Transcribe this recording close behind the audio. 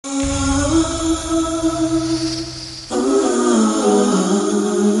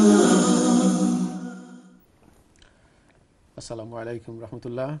আসসালামু আলাইকুম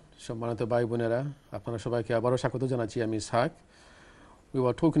রহমতুল্লাহ সম্মানিত ভাই বোনেরা আপনারা সবাইকে আবারও স্বাগত জানাচ্ছি আমি Ishaq we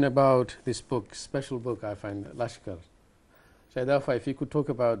were talking about this book special book I find Al-Khair Shaidafa if you could talk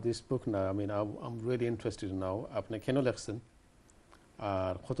about this book now I mean I'm really interested now আপনি কেন লিখছেন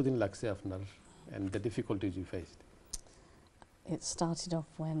আর কতদিন লাগছে আপনার and the difficulties you faced It started off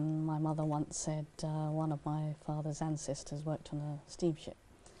when my mother once said one of my father's ancestors worked on a steamship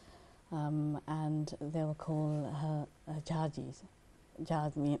and they were called jahajis,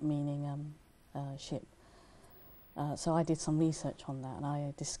 jahaj meaning ship. So I did some research on that and I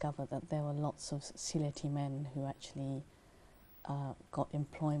discovered that there were lots of Sylheti men who actually got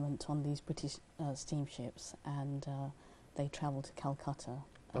employment on these British steamships and they travelled to Calcutta.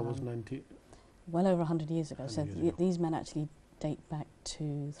 That was 90? Well over 100 years ago. So these men actually date back to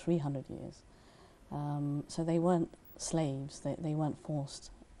 300 years. So they weren't slaves, they weren't forced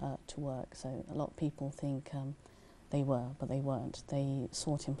to work. So a lot of people think they were, but they weren't. They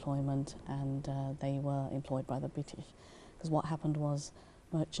sought employment and they were employed by the British. Because what happened was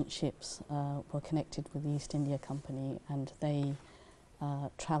merchant ships were connected with the East India Company and they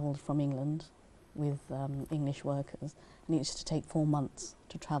travelled from England with English workers. And it used to take 4 months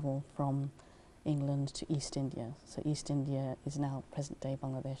to travel from England to East India. So East India is now present-day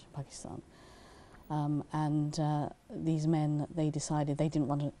Bangladesh, Pakistan. And these men, they decided they didn't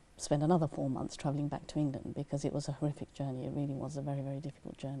want to spend another 4 months travelling back to England because it was a horrific journey. It really was a very, very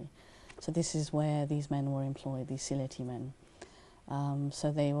difficult journey. So this is where these men were employed, these Sylheti men. So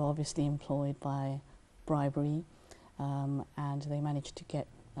they were obviously employed by bribery and they managed to get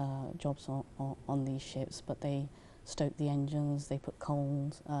jobs on these ships, but they stoked the engines, they put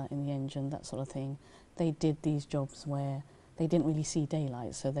coals in the engine, that sort of thing. They did these jobs where they didn't really see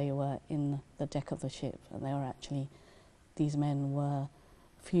daylight, so they were in the deck of the ship and they were actually, these men were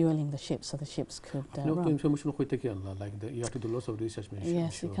fueling the ship so the ships could run. Information like you have to do lots of research.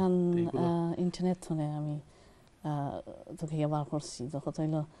 Yes, you can internet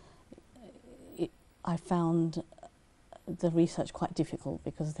I found the research quite difficult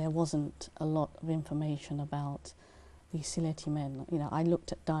because there wasn't a lot of information about these Sylheti men. You know, I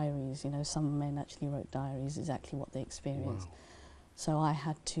looked at diaries, you know, some men actually wrote diaries exactly what they experienced. Wow. So I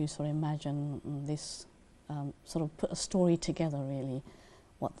had to sort of imagine this, sort of put a story together really,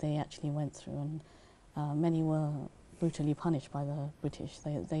 what they actually went through. And many were brutally punished by the British.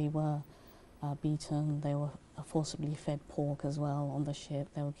 They were beaten, they were forcibly fed pork as well on the ship.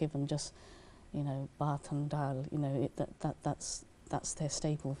 They were given just, you know, bhat and dal, you know, that's their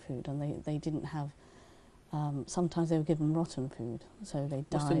staple food, and they didn't have, sometimes they were given rotten food, so they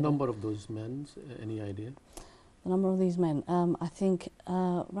died. What's the number of those men, any idea? The number of these men, I think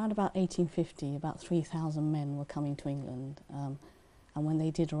around about 1850, about 3,000 men were coming to England, and when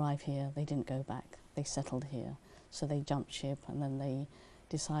they did arrive here, they didn't go back, they settled here. So they jumped ship and then they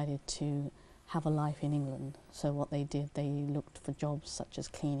decided to have a life in England. So what they did, they looked for jobs such as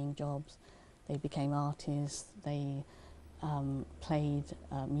cleaning jobs, they became artists, they played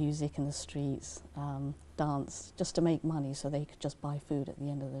music in the streets, danced, just to make money so they could just buy food at the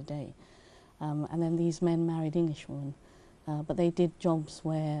end of the day. And then these men married Englishwomen, but they did jobs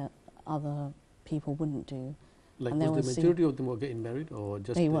where other people wouldn't do. Like was the majority of them were getting married or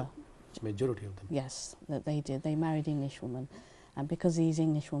just they were. Majority of them? Yes, that they did. They married Englishwomen. And because these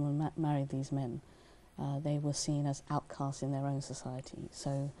Englishwomen married these men, they were seen as outcasts in their own society.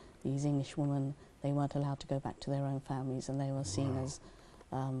 So these Englishwomen, they weren't allowed to go back to their own families and they were seen as,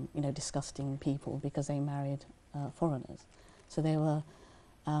 you know, disgusting people because they married foreigners. So they were,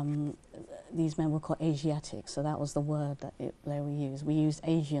 these men were called Asiatics, so that was the word that they were used. We use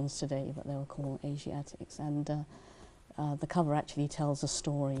Asians today, but they were called Asiatics. And the cover actually tells a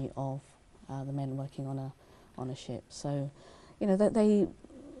story of the men working on a ship. So, you know,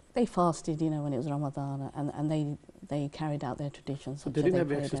 they fasted, you know, when it was Ramadan, and they carried out their traditions. So they didn't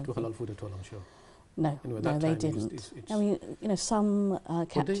have access to halal food at all, I'm sure. No, anyway, no, they didn't. I mean, you know, some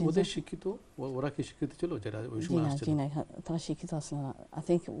captains. Were they শিক্ষিত? ওরা কি শিক্ষিত ছিল যারা ওই সময় আসছিল? তারা শিক্ষিত ছিল না. I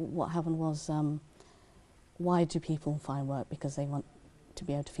think what happened was, why do people find work? Because they want to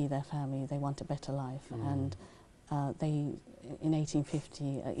be able to feed their family. They want a better life, and they, in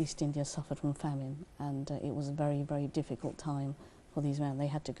 1850, East India suffered from famine, and it was a very, very difficult time for these men.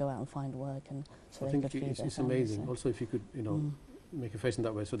 They had to go out and find work, and so they could feed their families. It's amazing. Also, if you could, you know. Make a face in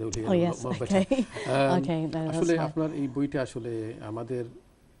that way so they will hear a lot more better. Okay, no, আসলে আপনার এই বইটা আসলে আমাদের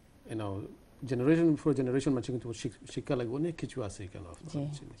you know generation for generation মানুষ কিন্তু শিক্ষা লাগবে অনেক কিছু আছে কেন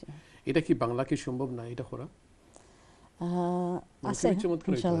এটা কি বাংলা কি সম্ভব না এটা করা Inshallah. I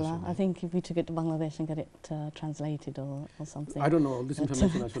think if we took it to Bangladesh and get it translated or something. I don't know all this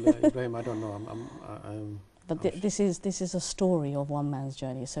information actually, Ibrahim. I don't know. But this is a story of one man's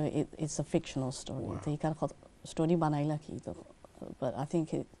journey. So it's a fictional story. Wow. Story banayla ki, but I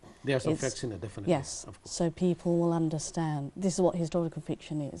think there's some facts in it, definitely. Yes. Of course. So people will understand. This is what historical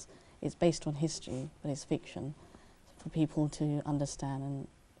fiction is. It's based on history, but it's fiction for people to understand and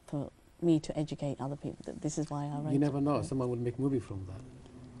for me to educate other people. This is why I wrote. You never know. Someone will make a movie from that.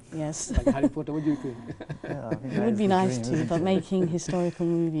 Yes. Like Harry Potter. What do you think? Yeah, it would be nice to, but making historical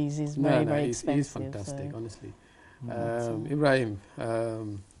movies is very expensive. It is fantastic, so honestly. Ibrahim,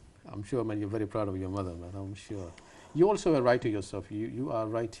 I'm sure, man, you're very proud of your mother, man. I'm sure. You're also a writer yourself. You are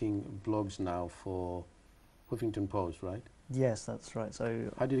writing blogs now for Huffington Post, right? Yes, that's right.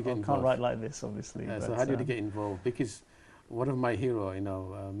 So how did you get involved? I can't write like this, obviously. So how did you get involved? Because one of my hero,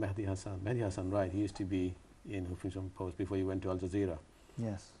 Mehdi Hassan, right? He used to be in Huffington Post before he went to Al Jazeera.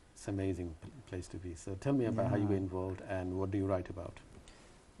 Yes. It's an amazing place to be. So tell me about how you got involved and what do you write about?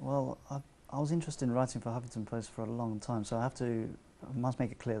 Well, I was interested in writing for Huffington Post for a long time, so I must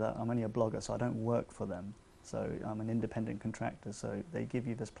make it clear that I'm only a blogger, so I don't work for them. So I'm an independent contractor, so they give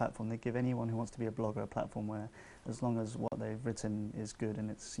you this platform. They give anyone who wants to be a blogger a platform where, as long as what they've written is good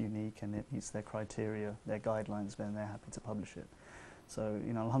and it's unique and it meets their criteria, their guidelines, then they're happy to publish it. So,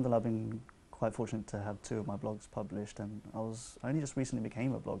 alhamdulillah, I've been quite fortunate to have 2 of my blogs published, and I only just recently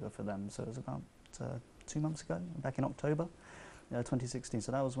became a blogger for them, so it was about 2 months ago, back in October 2016.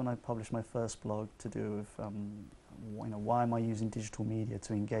 So that was when I published my first blog to do with why am I using digital media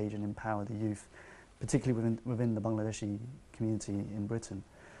to engage and empower the youth, particularly within the Bangladeshi community in Britain.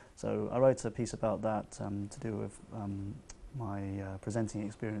 So I wrote a piece about that to do with my presenting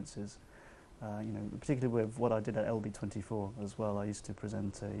experiences, particularly with what I did at LB24 as well. I used to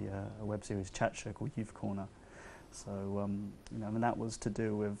present a web series chat show called Youth Corner. So that was to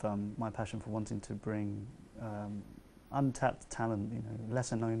do with my passion for wanting to bring untapped talent,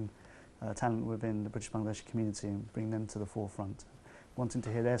 lesser known talent within the British Bangladeshi community and bring them to the forefront, wanting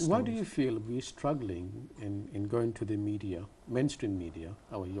to hear their stories. Why do you feel we're struggling in going to the media, mainstream media,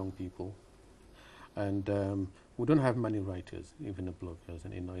 our young people, and we don't have many writers, even the bloggers,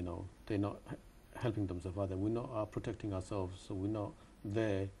 and they're not helping themselves either. We're not protecting ourselves, so we're not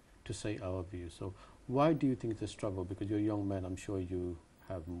there to say our views. So why do you think it's a struggle? Because you're a young man, I'm sure you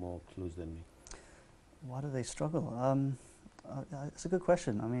have more clues than me. Why do they struggle? It's a good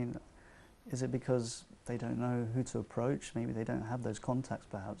question. I mean, is it because they don't know who to approach? Maybe they don't have those contacts,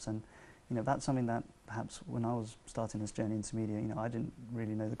 perhaps. And that's something that perhaps when I was starting this journey into media, I didn't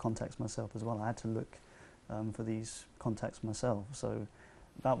really know the contacts myself as well. I had to look for these contacts myself. So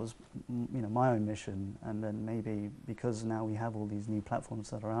that was my own mission. And then maybe because now we have all these new platforms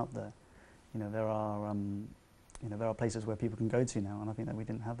that are out there, there are places where people can go to now, and I think that we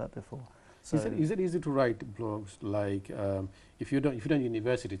didn't have that before. So is it easy to write blogs? Like if you've done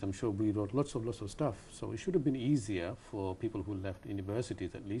universities, I'm sure we wrote lots of stuff. So it should have been easier for people who left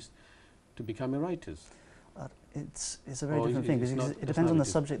universities, at least, to become writers. It's a very different thing because it depends on the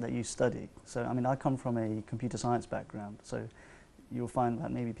subject that you study. So I come from a computer science background, so you'll find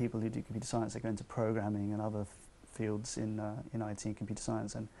that maybe people who do computer science, they go into programming and other fields in IT and computer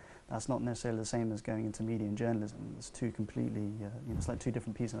science, and that's not necessarily the same as going into media and journalism. It's two completely, it's like 2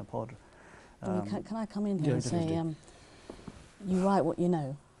 different peas in a pod. Can I come in here and say, you write what you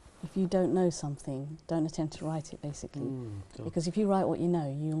know. If you don't know something, don't attempt to write it, basically. Because if you write what you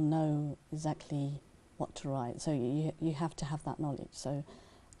know, you'll know exactly what to write. So you have to have that knowledge. So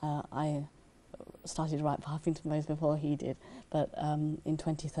I started to write for Huffington Post before he did, but in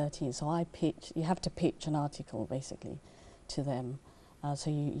 2013. So you have to pitch an article, basically, to them. So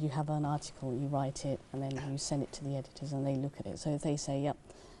you have an article, you write it, and then you send it to the editors, and they look at it. So if they say, yep,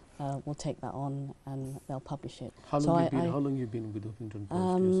 we'll take that on, and they'll publish it. How long have you been with Huffington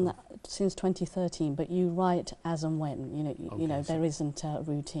Post? Since 2013, but you write as and when. There isn't a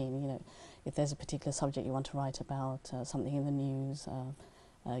routine. If there's a particular subject you want to write about, something in the news,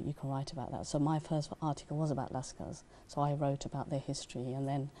 you can write about that. So my first article was about Lascars. So I wrote about their history, and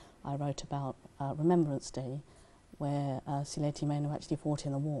then I wrote about Remembrance Day, where Sileti men who actually fought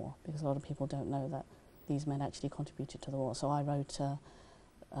in the war, because a lot of people don't know that these men actually contributed to the war. So I wrote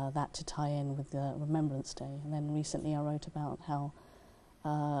that to tie in with the Remembrance Day. And then recently I wrote about how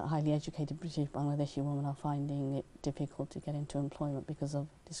highly educated British Bangladeshi women are finding it difficult to get into employment because of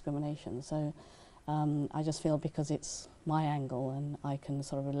discrimination. So I just feel because it's my angle and I can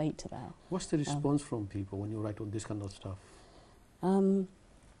sort of relate to that. What's the response from people when you write all this kind of stuff?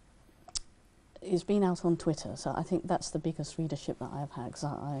 it's been out on Twitter, so I think that's the biggest readership that I've had, because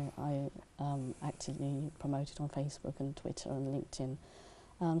I actively promote it on Facebook and Twitter and LinkedIn.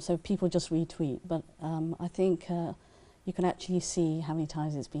 So people just retweet, but I think you can actually see how many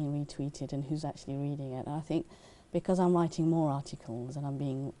times it's been retweeted and who's actually reading it. And I think because I'm writing more articles and I'm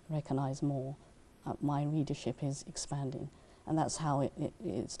being recognised more, my readership is expanding, and that's how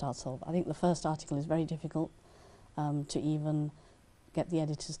it starts off. I think the first article is very difficult to even get the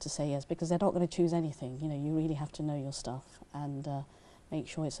editors to say yes, because they're not going to choose anything. You know, you really have to know your stuff and make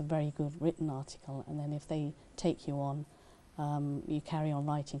sure it's a very good written article, and then if they take you on, you carry on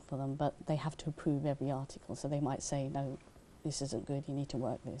writing for them, but they have to approve every article. So they might say, no, this isn't good, you need to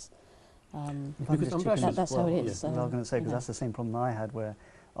work this. Because that's how it is. I was going to say, because that's the same problem I had, where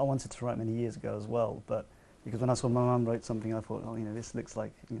I wanted to write many years ago as well, but because when I saw my mum write something, I thought, oh, you know, this looks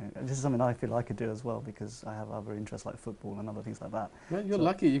like, you know, this is something I feel I could do as well, because I have other interests like football and other things like that. Man, you're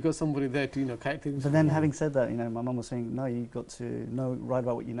lucky you got somebody there to, you know, kite things. But then having said that, you know, my mum was saying, no, you got to write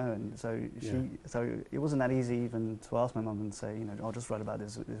about what you know, and so so it wasn't that easy even to ask my mum and say, you know, I'll just write about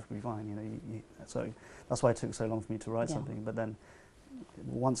this will be fine, you know. So that's why it took so long for me to write something. But then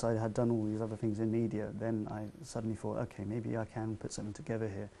once I had done all these other things in media, then I suddenly thought, okay, maybe I can put something together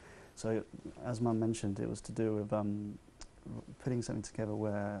here. So, as Mum mentioned, it was to do with putting something together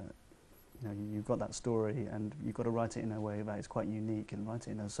where, you know, you've got that story and you've got to write it in a way that is quite unique and write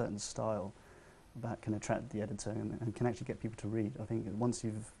it in a certain style that can attract the editor and can actually get people to read. I think once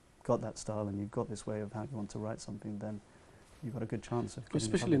you've got that style and you've got this way of how you want to write something, then you've got a good chance of getting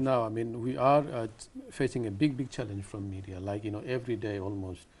especially published. now, I mean, we are facing a big challenge from media. Like, you know, every day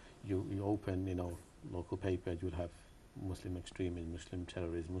almost you open, you know, local papers, you'll have Muslim extremism, Muslim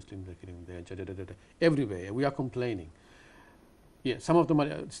terrorism, Muslims are killing there, everywhere. We are complaining. Yeah, some of them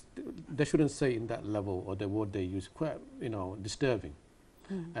are, they shouldn't say in that level, or the word they use, quite, you know, disturbing.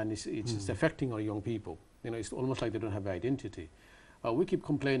 And it's affecting our young people. You know, it's almost like they don't have identity. We keep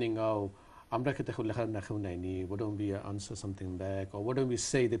complaining, oh, why don't we answer something back, or why don't we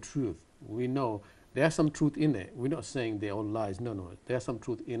say the truth? We know there's some truth in it. We're not saying they're all lies. No, there's some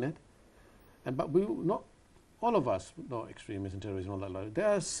truth in it. And but we not all of us know extremism and terrorism, all that. Like, there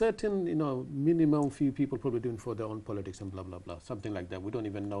are certain, you know, minimum few people probably doing for their own politics and blah blah blah, something like that. We don't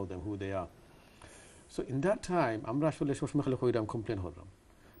even know them, who they are. So in that time, I'm complaining.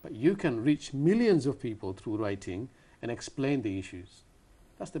 But you can reach millions of people through writing and explain the issues.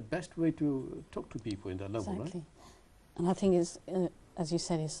 That's the best way to talk to people in that level, exactly. Right? And I think is, as you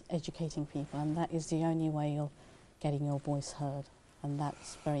said, is educating people, and that is the only way of getting your voice heard, and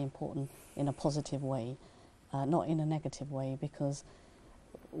that's very important in a positive way. Not in a negative way, because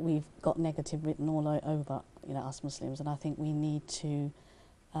we've got negative written all over, you know, us Muslims, and I think we need to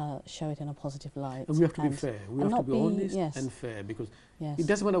show it in a positive light. And we have to be fair. We have to be honest and fair, because it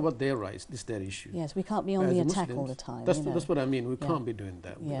doesn't matter what their rights, it's their issue. Yes, we can't be on the attack all the time. That's what I mean. We can't be doing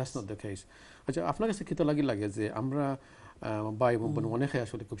that. That's not the case. আচ্ছা, আপনার কাছে কি তো লাগে যে আমরা ভাই বোন অনেকে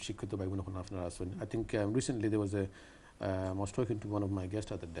আসলে খুব শিক্ষিত ভাই বোন আপনারা আছেন. I think recently there was I was talking to one of my guests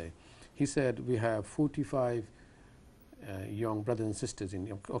the other day. He said we have 45 young brothers and sisters in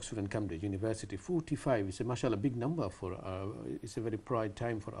Oxford and Cambridge University. 45 is a mashallah big number for it's a very proud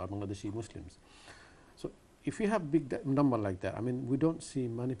time for our Bangladeshi Muslims. So if you have big number like that, I mean, we don't see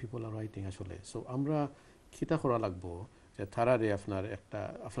many people are writing actually. So আমরা কিতা করা লাগবো যে তারারে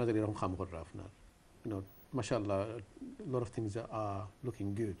আপনাদের এরকম কাম করা আপনার, you know, mashallah, a lot of things are looking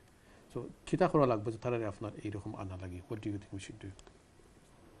good. So কিতা করা লাগবো যে তারারে আপনার এইরকম আনা লাগি. What do you think we should do?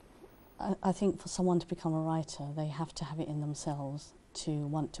 I think for someone to become a writer, they have to have it in themselves to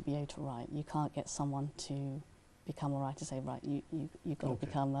want to be able to write. You can't get someone to become a writer, say, right, you've got to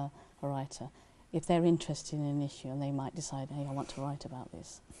become a writer. If they're interested in an issue and they might decide, hey, I want to write about this,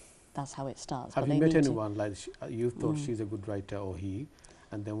 that's how it starts. Have you met anyone like you thought she's a good writer, or he,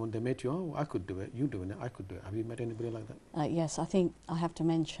 and then when they met you, oh, I could do it, you doing it, I could do it. Have you met anybody like that? Yes, I think I have to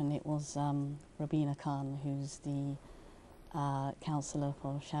mention it was Rabina Khan, who's the councillor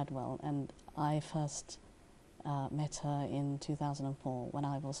for Shadwell, and I first met her in 2004 when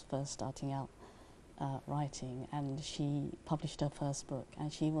I was first starting out writing, and she published her first book, and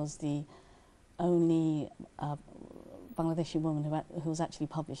she was the only Bangladeshi woman who was actually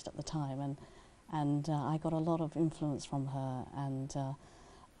published at the time, and I got a lot of influence from her, and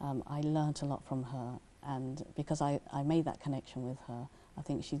I learnt a lot from her, and because I made that connection with her, I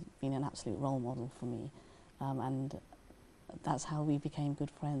think she's been an absolute role model for me, and that's how we became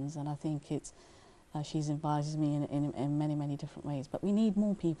good friends. And I think it's she's advised me in many different ways. But we need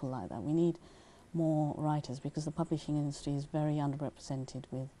more people like that. We need more writers, because the publishing industry is very underrepresented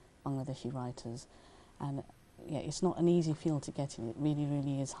with Bangladeshi writers, and yeah, it's not an easy field to get in. It really,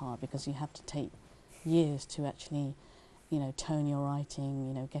 really is hard because you have to take years to actually, you know, tone your writing,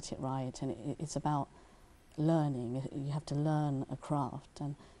 you know, get it right, and it's about learning. You have to learn a craft,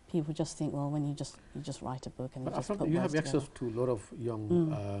 and people just think, well, when you just write a book and but you just put you words have access together. to a lot of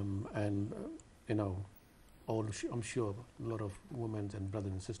young and you know, I'm sure a lot of women and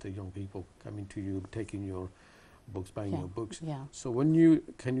brothers and sisters, young people coming to you, taking your books, buying your books. Yeah. So when do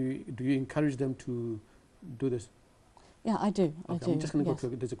you encourage them to do this? Yeah, I do. Okay, I do. I'm just going to yes. go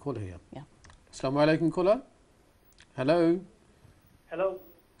to, there's a caller here. Yeah. Assalamu alaikum, caller. Hello. Hello.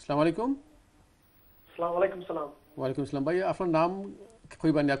 Assalamu alaikum. Assalamu alaikum salam. Wa alaikum salam. Bhaiya, आपका नाम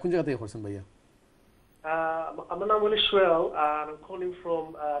कोई बंदा कौन जगह से खरसन भैया? My name is Shuel, and I'm calling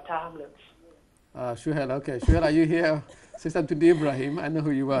from Hamlets. Shuhel, okay. Shuhel, are you here? Sister to Ibrahim, I know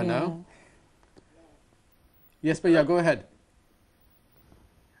who you are now. Yes, bhaiya, go ahead.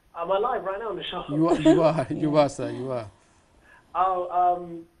 Am I live right now on the show? You are, sir, you are.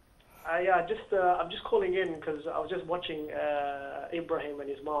 Oh, yeah, I'm just calling in because I was just watching Ibrahim and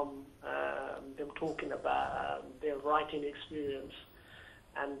his mom, them talking about their writing experience,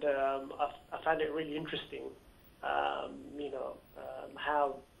 and I found it really interesting. You know,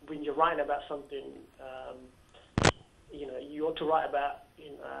 how when you're writing about something, you know, you ought to write about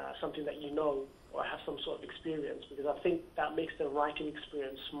something that you know or have some sort of experience, because I think that makes the writing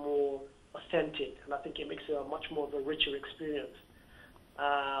experience more authentic, and I think it makes it a much more of a richer experience.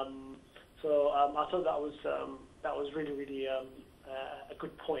 So I thought that was really, really a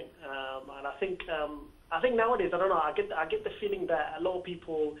good point, and I think nowadays, I don't know, I get the feeling that a lot of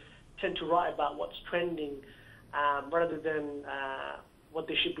people tend to write about what's trending rather than what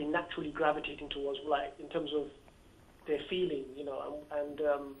they should be naturally gravitating towards, like in terms of their feeling, you know, and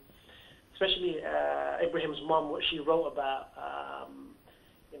especially Ibrahim's mom, what she wrote about.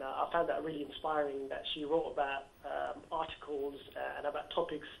 You know, I found that really inspiring, that she wrote about articles and about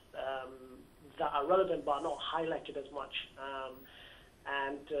topics that are relevant but are not highlighted as much.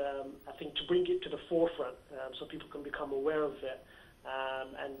 And I think to bring it to the forefront so people can become aware of it.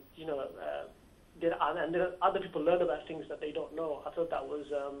 And, you know, then other people learn about things that they don't know. I thought that was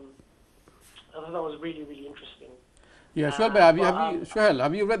really, really interesting. Yeah, Shuhel,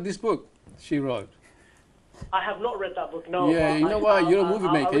 have you read this book she wrote? I have not read that book, no. Yeah, you know what? You're a movie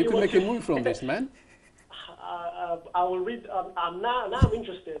maker. You could make a movie from this, man. I will read. Now I'm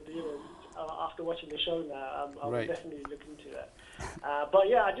interested. You know, after watching the show now, I will definitely look into it. But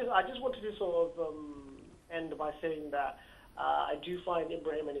yeah, I just wanted to sort of end by saying that I do find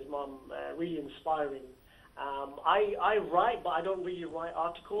Ibrahim and his mom really inspiring. I write, but I don't really write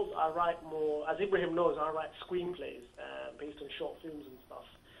articles. I write more, as Ibrahim knows, I write screenplays based on short films and stuff.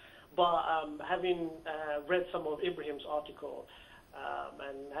 But having read some of Ibrahim's article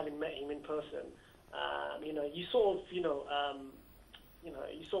and having met him in person, you know, you sort of, you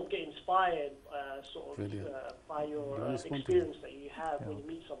get inspired, by your experience that you have when you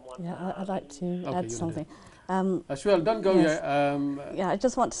meet someone. Yeah, I'd like to add something. Shuhel, don't go yet. Yeah, I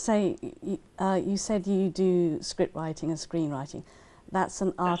just want to say, you said you do script writing and screenwriting. That's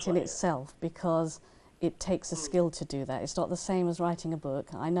an art in itself, because it takes a skill to do that. It's not the same as writing a book.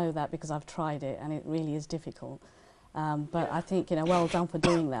 I know that because I've tried it, and it really is difficult. But I think, you know, well done for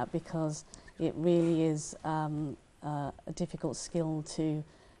doing that, because it really is a difficult skill to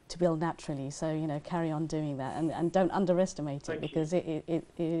build naturally. So, you know, carry on doing that, and don't underestimate it, because it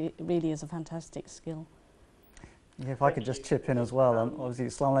really is a fantastic skill. Yeah, if I could just chip in as well. Obviously,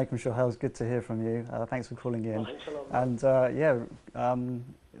 Assalamu alaikum, Shuhel, it's good to hear from you. Thanks for calling in. And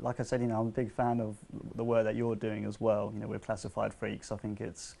like I said, you know, I'm a big fan of the work that you're doing as well. You know, we're classified freaks. I think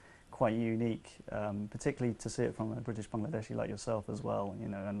it's quite unique, particularly to see it from a British Bangladeshi like yourself as well. You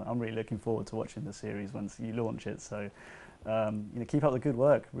know, and I'm really looking forward to watching the series once you launch it. So, you know, keep up the good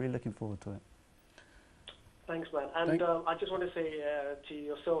work. Really looking forward to it. Thanks, man. And I just want to say to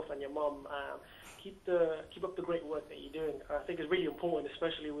yourself and your mom, keep up the great work that you're doing. I think it's really important,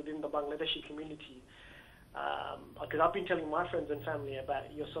 especially within the Bangladeshi community. Because I've been telling my friends and family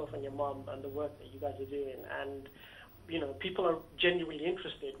about yourself and your mom and the work that you guys are doing, and you know, people are genuinely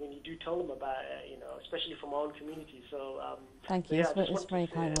interested when you do tell them about it, you know, especially from our own community. So thank you. Yeah, it's very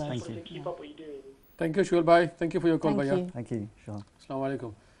kind words. Thank you. Keep up what you're doing. Thank you, Shuhel. Bye. Thank you for your call, Bhaiya. Thank you, Shuhel. Assalamu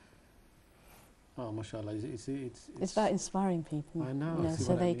alaikum. Oh, mashallah. It's about inspiring people. I know. You know,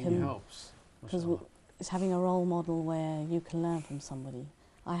 so they can. Helps. Because it's having a role model where you can learn from somebody.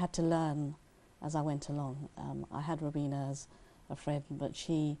 I had to learn as I went along. I had Rabina as a friend, but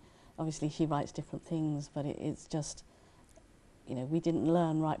she writes different things, but it's just, you know, we didn't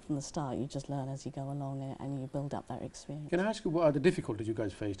learn right from the start. You just learn as you go along and you build up that experience. Can I ask you what are the difficulties you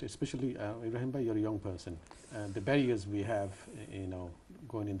guys faced, especially Ibrahim, you're a young person, and the barriers we have, you know,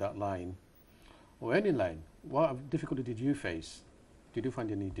 going in that line or any line? What difficulty did you face? Did you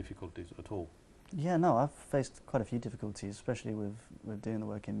find any difficulties at all? Yeah, no, I've faced quite a few difficulties, especially with doing the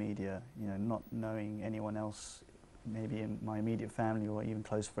work in media. You know, not knowing anyone else, maybe in my immediate family or even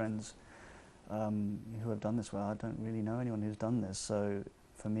close friends, who have done this well. I don't really know anyone who's done this, so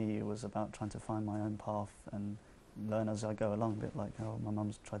for me it was about trying to find my own path and learn as I go along, a bit like how my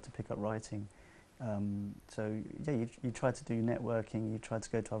mum's tried to pick up writing. So yeah, you try to do networking, you try to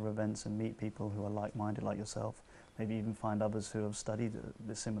go to other events and meet people who are like-minded like yourself, maybe even find others who have studied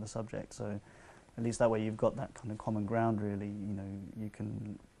this similar subject, so at least that way you've got that kind of common ground really, you know, you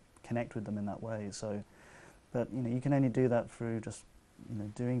can connect with them in that way. So, but you know, you can only do that through just, you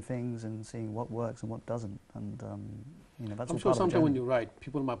know, doing things and seeing what works and what doesn't, and you know, that's I'm all sure part of the sometimes when journey. you write,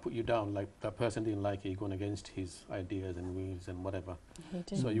 people might put you down, like that person didn't like it, you're going against his ideas and views and whatever. You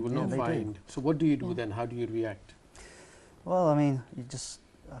do. So you will Yeah, not they do. find. So what do you do Yeah. then? How do you react? Well, I mean,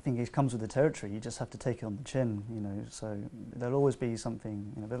 I think it comes with the territory. You just have to take it on the chin, you know. So there'll always be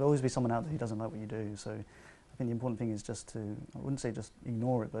something, you know, there'll always be someone out there who doesn't like what you do. So I think the important thing is just to, I wouldn't say just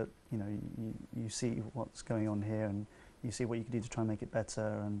ignore it, but you know, you see what's going on here and you see what you can do to try and make it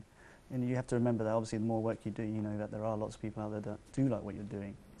better. And you have to remember that obviously the more work you do, you know that there are lots of people out there that do like what you're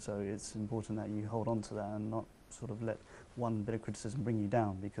doing. So it's important that you hold on to that and not sort of let one bit of criticism bring you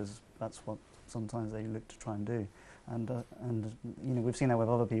down, because that's what sometimes they look to try and do. And you know, we've seen that with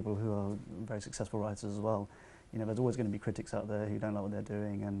other people who are very successful writers as well. You know, there's always going to be critics out there who don't like what they're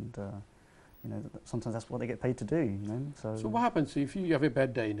doing, and you know, sometimes that's what they get paid to do. You know, So what happens if you have a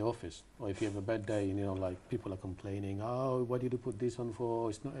bad day in the office, or if you have a bad day and, you know, like people are complaining, oh, what did you put this on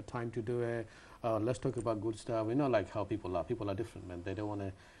for? It's not a time to do it. Let's talk about good stuff. You know, like how people are. People are different, man. They don't want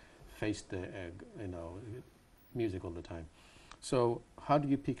to face the, you know, music all the time. So how do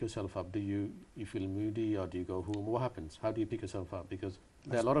you pick yourself up? Do you feel moody, or do you go home? What happens? How do you pick yourself up? Because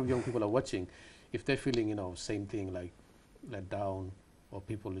there are a lot of young people are watching. If they're feeling, you know, same thing, like let down, or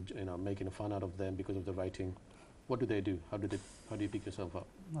people, you know, making fun out of them because of the writing, what do they do? How do you pick yourself up?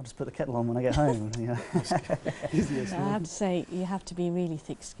 I'll just put the kettle on when I get home. You know. Easiest I one. have to say, you have to be really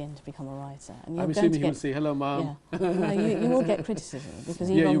thick-skinned to become a writer. And you're I'm going assuming to you will get, say, hello, mom. yeah. No, you will get criticism, because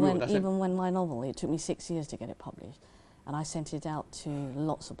Yeah, you even will, that's it. when my novel, it took me 6 years to get it published, and I sent it out to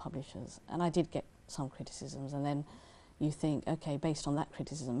lots of publishers, and I did get some criticisms, and then you think, okay, based on that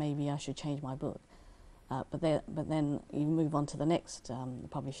criticism, maybe I should change my book. But then you move on to the next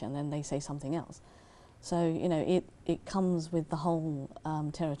publisher, and then they say something else. So, you know, it comes with the whole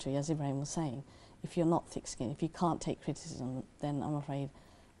territory, as Ibrahim was saying. If you're not thick-skinned, if you can't take criticism, then I'm afraid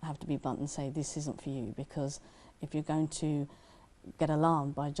I have to be blunt and say this isn't for you, because if you're going to get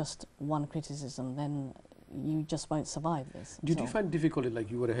alarmed by just one criticism, then you just won't survive this. Did you find difficulty,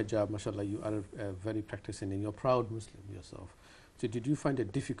 like you wear a hijab, mashallah, you are very practicing and you're proud Muslim yourself. So did you find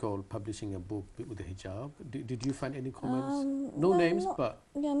it difficult publishing a book with a hijab? Did you find any comments? No names, but...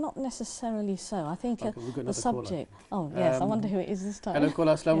 Yeah, not necessarily so. I think Okay, we've got the another caller. subject... Oh, yes, I wonder who it is this time. Hello,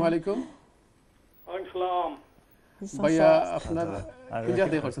 caller, assalamu Yeah. alaikum. Salam. ভাইয়া আপনার I কি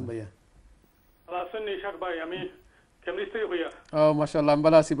জাতি reckon- করছেন ভাইয়া? আছেন ইশাক ভাই আমি Cambridge থেকে হইয়া Oh, mashallah, আমি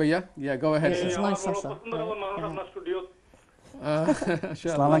ভালো আছি ভাইয়া. Yeah, go ahead. Yes, sir. it's আমার nice, বড় Sasa. পছন্দের আমার মানুষ আপনার studio Assalamu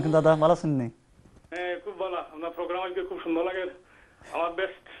Inshallah. alaikum, Dada. ভালো আছেন নি? খুব ভালো আপনার প্রোগ্রাম আজকে খুব সুন্দর লাগে আমার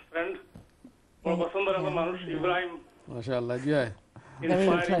বেস্ট ফ্রেন্ড বড় পছন্দের আমার মানুষ Ibrahim Mashallah, yeah. Very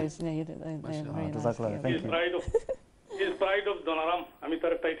inspiring. close. Yeah, they're Mashallah. very nice. Jazakallah, Yeah. thank He is you. pride of Donaram আমি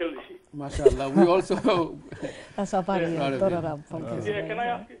তার টাইটেল দিছি Mashallah. We also... That's our buddy, Proud of you. Doraram from Yeah, can I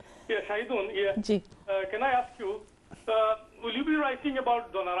ask Shahidun, Ji. can I ask you will you be writing about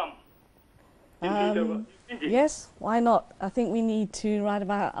Donaram in future? You think it? Yes, why not? I think we need to write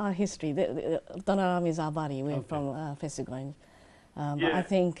about our history. Donaram is our buddy. We're Okay. from Fesigoin. But Yeah. I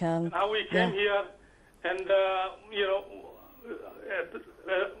think... And how we came yeah. here, and you know,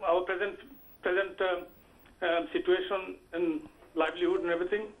 our present situation and livelihood and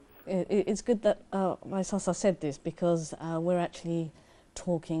everything. It's good that my Sasa said this, because we're actually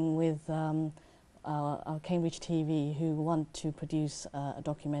talking with our Cambridge TV, who want to produce a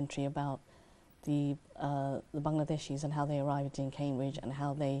documentary about the Bangladeshis and how they arrived in Cambridge and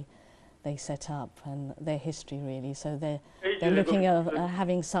how they set up and their history really. So they're looking at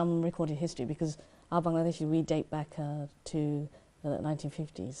having some recorded history, because our Bangladeshi, we date back to the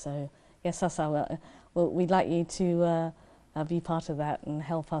 1950s. So yes, Sasa, we'd like you to be part of that and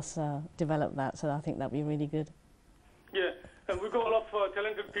help us develop that. So I think that'd be really good. Yeah, and we got a lot of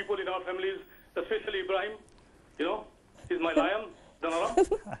talented people in our families, especially Ibrahim. You know, is my lion, Danaram.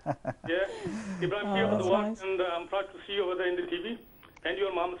 Yeah, Ibrahim, keep up the work, nice. and I'm proud to see you over there in the TV, and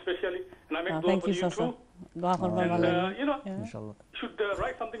your mom especially, and I make dua thank for you, you Sasa. too. Dua korban And Allah. you know, Yeah. Inshallah. you should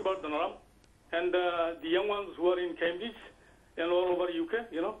write something about Danaram, and the young ones who are in Cambridge and all over UK,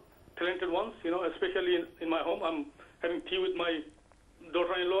 you know, talented ones, you know, especially in my home. I'm having tea with my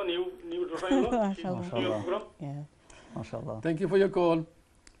daughter-in-law, new daughter-in-law. She's Mashallah. new program. Yeah. MashaAllah. Thank you for your call.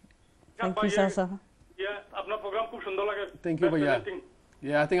 Thank you, Sasa. Yeah, apna program খুব সুন্দর লাগে. Thank you, Best Bhaiya. presenting.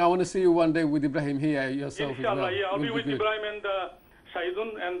 Yeah, I think I want to see you one day with Ibrahim here yourself. Inshallah, as well. yeah, I'll Will be with good. Ibrahim and Shahidun,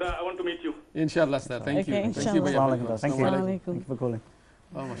 and I want to meet you. Inshallah, sir. Thank Okay, you. Thank you, inshallah. Bhaiya. Assalamu alaikum. Thank you. Assalamu alaikum. Thank you for calling.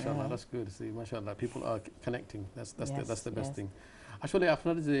 Oh, mashallah, Yeah. that's good. See, mashallah, people are connecting. That's Yes, the best yes. thing. Actually,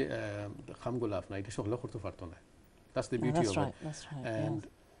 আপনার যে খামগুলো আপনার এটা সকলে করতে পারতো না. That's the No, beauty that's of right. it. That's right. And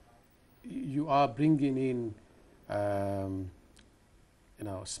yes. you are bringing in,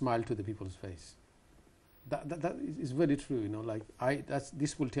 smile to the people's face. That is very true. Like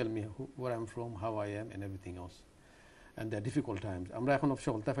this will tell me where I'm from, how I am, and everything else. And there are difficult times. আমরা এখন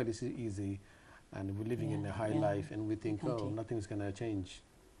সকল তাফা this is easy, and we're living in a high life, and we think, oh, nothing's going to change.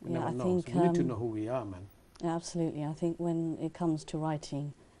 We Yeah, never I know. think, So we need to know who we are, man. Yeah, absolutely. I think when it comes to writing,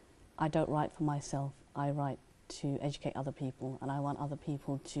 I don't write for myself. I write to educate other people, and I want other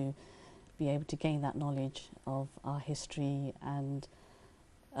people to be able to gain that knowledge of our history and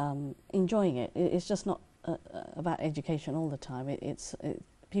enjoying it. It's just not about education all the time.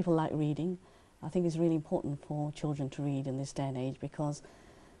 People like reading. I think it's really important for children to read in this day and age because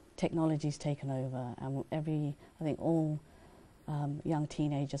technology's taken over, and I think all young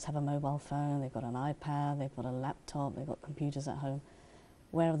teenagers have a mobile phone, they've got an iPad, they've got a laptop, they've got computers at home.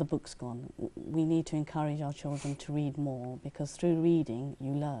 Where have the books gone? We need to encourage our children to read more because through reading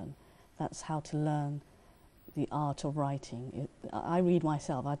you learn. That's how to learn the art of writing. I read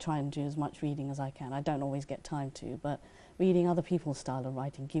myself, I try and do as much reading as I can. I don't always get time to, but reading other people's style of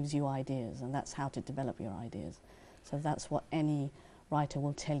writing gives you ideas, and that's how to develop your ideas. So that's what any writer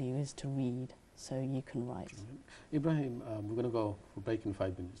will tell you, is to read so you can write. Ibrahim, we're going to go for break in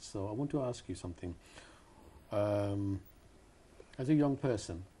 5 minutes, so I want to ask you something. As a young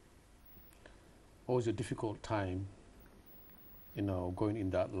person, what was a difficult time, going in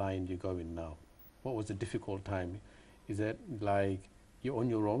that line you're going now? What was the difficult time? Is it like you're on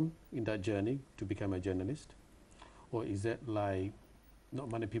your own in that journey to become a journalist? Or is it like not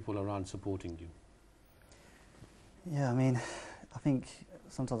many people around supporting you? Yeah, I mean, I think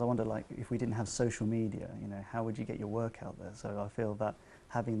sometimes I wonder, like, if we didn't have social media, how would you get your work out there? So I feel that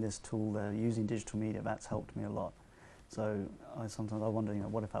having this tool there, using digital media, that's helped me a lot. So sometimes I wonder,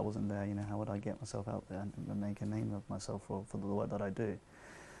 what if I wasn't there? How would I get myself out there and make a name of myself for the work that I do?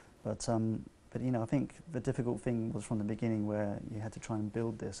 But I think the difficult thing was from the beginning, where you had to try and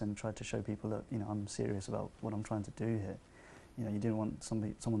build this and try to show people that I'm serious about what I'm trying to do here. You didn't want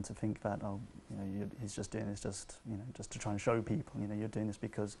someone to think that he's just doing this just to try and show people. You're doing this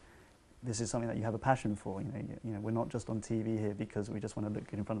because this is something that you have a passion for. We're not just on TV here because we just want to look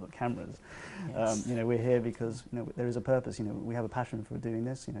good in front of the cameras. Yes. We're here because there is a purpose. We have a passion for doing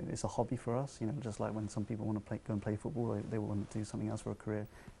this. It's a hobby for us. Just like when some people want to go and play football, they want to do something else for a career.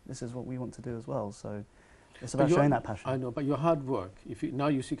 This is what we want to do as well. So it's about showing that passion. I know, but your hard work. Now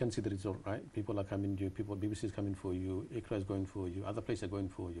you can see the result, right? People are coming to you. BBC is coming for you. IQRA is going for you. Other places are going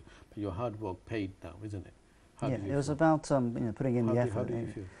for you. But your hard work paid now, isn't it? It was about putting in the effort. How do you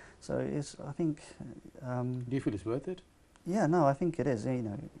feel? So I think. Do you feel it's worth it? Yeah, no, I think it is.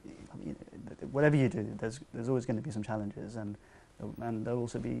 Whatever you do, there's always going to be some challenges, and there'll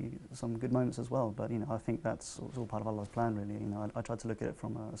also be some good moments as well. But I think that's all part of Allah's plan, really. I try to look at it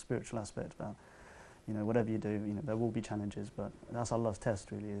from a spiritual aspect. About whatever you do, there will be challenges, but that's Allah's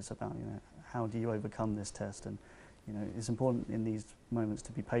test, really. It's about how do you overcome this test, and it's important in these moments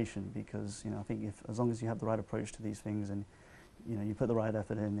to be patient, because I think as long as you have the right approach to these things, and you put the right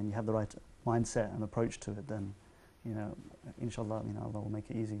effort in, and you have the right mindset and approach to it, then inshallah, Allah will make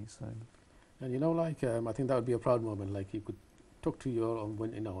it easy. So, and I think that would be a proud moment. Like you could talk to your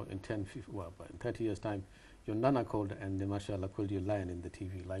in 30 years time, your nana called and mashallah called you lion in the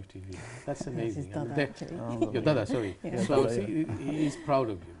TV, live TV. That's amazing. Your dada, sorry. Yeah. So he is proud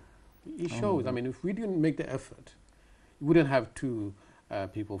of you. It shows. I mean, if we didn't make the effort, we wouldn't have two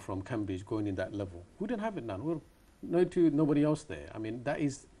people from Cambridge going in that level. We wouldn't have it now. Nobody else there. I mean, that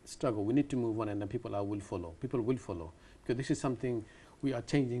is struggle. We need to move on, and then people will follow. People will follow, because this is something, we are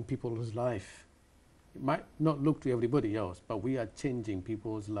changing people's life. It might not look to everybody else, but we are changing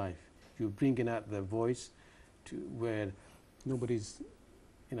people's life. You're bringing out the voice to where nobody's,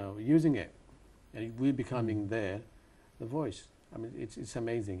 using it, and we're becoming the voice. I mean, it's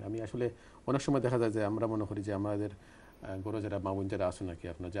amazing. I mean, আসলে অনেক সময় দেখা যায় যে আমরা মনে করি যে আমাদের গরো যারা মা বোন যারা আসুন নাকি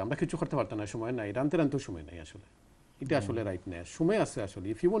আপনার যে আমরা কিছু করতে পারতাম না, সময় নাই, রানতে রানতেও সময় নেই আসলে, এটা আসলে রাইট নেই, সময় আছে আসলে,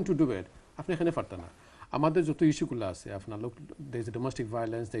 if you want to do it আপনি এখানে পারতেন না। আমাদের যত ইস্যুগুলো আছে আপনার লোক, there is a domestic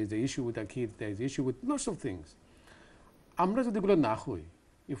violence, there is the issue with our kids, there is the issue with lots of things. আমরা যদি এগুলো না হই,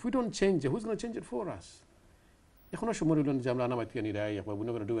 if we don't change it, who's going to change it for us? এখনো সময় রইল যে আমরা আনামাইতে নিরাই we're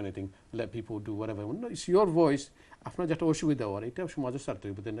not going to do anything, let people do whatever. No, it's your voice. আপনার যেটা অসুবিধা হওয়ার এটা সমাজের স্বার্থে,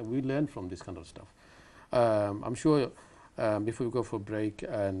 but then we learn from this kind of stuff. I'm sure before we go for break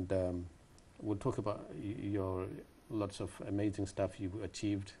and we'll talk about your lots of amazing stuff you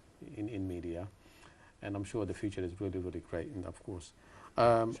achieved in media, and I'm sure the future is really, really great, and of course.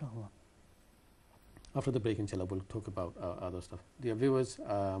 After the break, inshallah, we'll talk about other stuff. Dear viewers,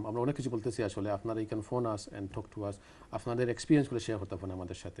 আমরা অনেক কিছু বলতেছি আসলে, আপনারা you can phone us and talk to us. আপনাদের experience গুলো share করতে পারেন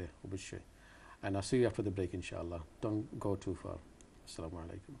আমাদের সাথে অবশ্যই. And I'll see you after the break, inshallah. Don't go too far. Assalamu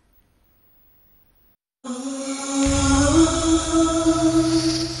alaikum.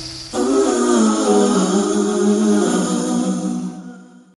 Oh